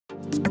I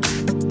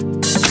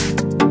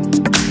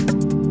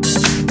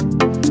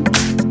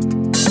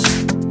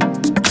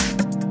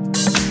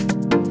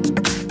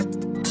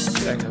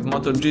have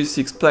Moto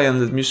G6 Play, and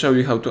let me show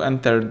you how to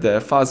enter the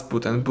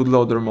Fastboot and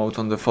Bootloader mode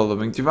on the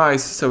following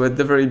device. So at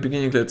the very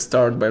beginning, let's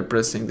start by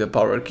pressing the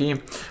power key.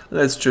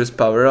 Let's choose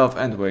power off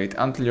and wait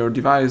until your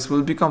device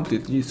will be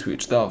completely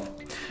switched off.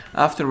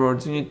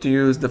 Afterwards, you need to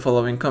use the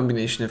following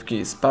combination of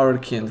keys, power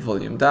key and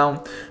volume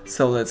down.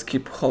 So let's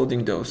keep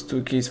holding those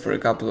two keys for a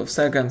couple of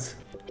seconds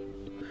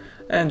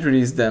and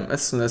release them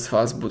as soon as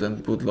Fastboot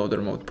and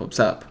Bootloader mode pops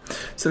up.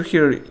 So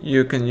here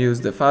you can use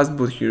the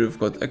Fastboot. Here you've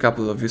got a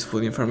couple of useful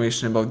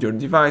information about your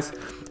device,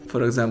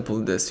 for example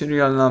the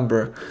serial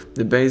number,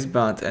 the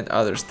baseband and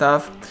other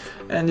stuff.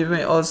 And you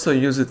may also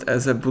use it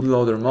as a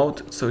bootloader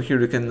mode, so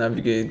here you can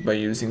navigate by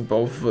using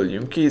both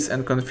volume keys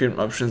and confirm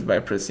options by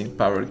pressing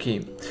power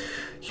key.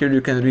 Here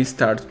you can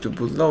restart to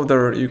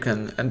bootloader, you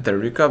can enter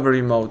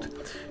recovery mode,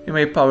 you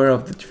may power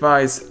off the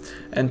device,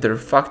 enter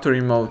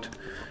factory mode,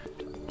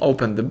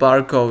 open the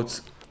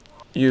barcodes,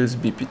 use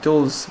BP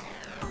tools,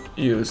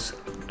 use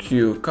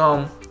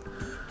QCOM,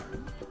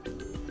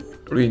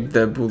 read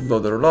the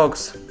bootloader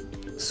logs,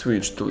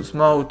 switch tools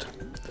mode,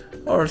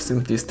 or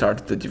simply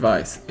start the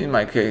device. In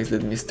my case,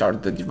 let me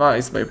start the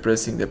device by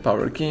pressing the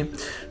power key.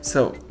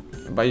 So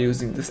by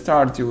using the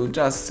start, you will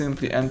just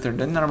simply enter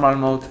the normal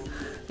mode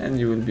and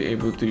you will be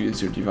able to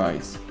use your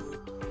device.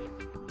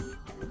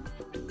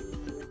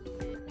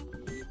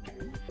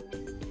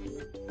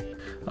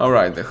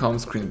 Alright, the home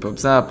screen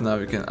pops up. Now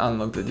you can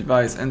unlock the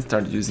device and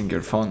start using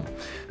your phone.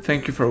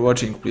 Thank you for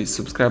watching. Please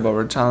subscribe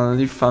our channel and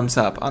leave thumbs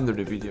up under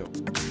the video.